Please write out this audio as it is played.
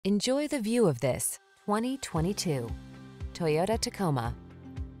Enjoy the view of this 2022 Toyota Tacoma.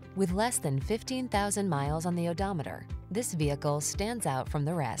 With less than 15,000 miles on the odometer, this vehicle stands out from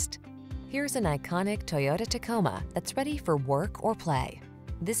the rest. Here's an iconic Toyota Tacoma that's ready for work or play.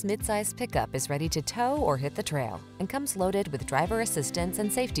 This midsize pickup is ready to tow or hit the trail and comes loaded with driver assistance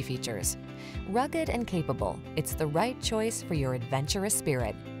and safety features. Rugged and capable, it's the right choice for your adventurous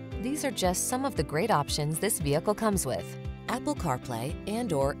spirit. These are just some of the great options this vehicle comes with: Apple CarPlay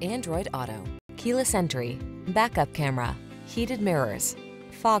and/or Android Auto, keyless entry, backup camera, heated mirrors,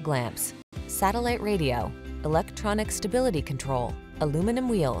 fog lamps, satellite radio, electronic stability control, aluminum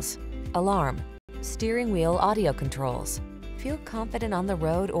wheels, alarm, steering wheel audio controls. Feel confident on the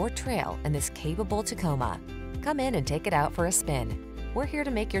road or trail in this capable Tacoma. Come in and take it out for a spin. We're here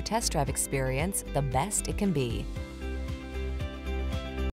to make your test drive experience the best it can be.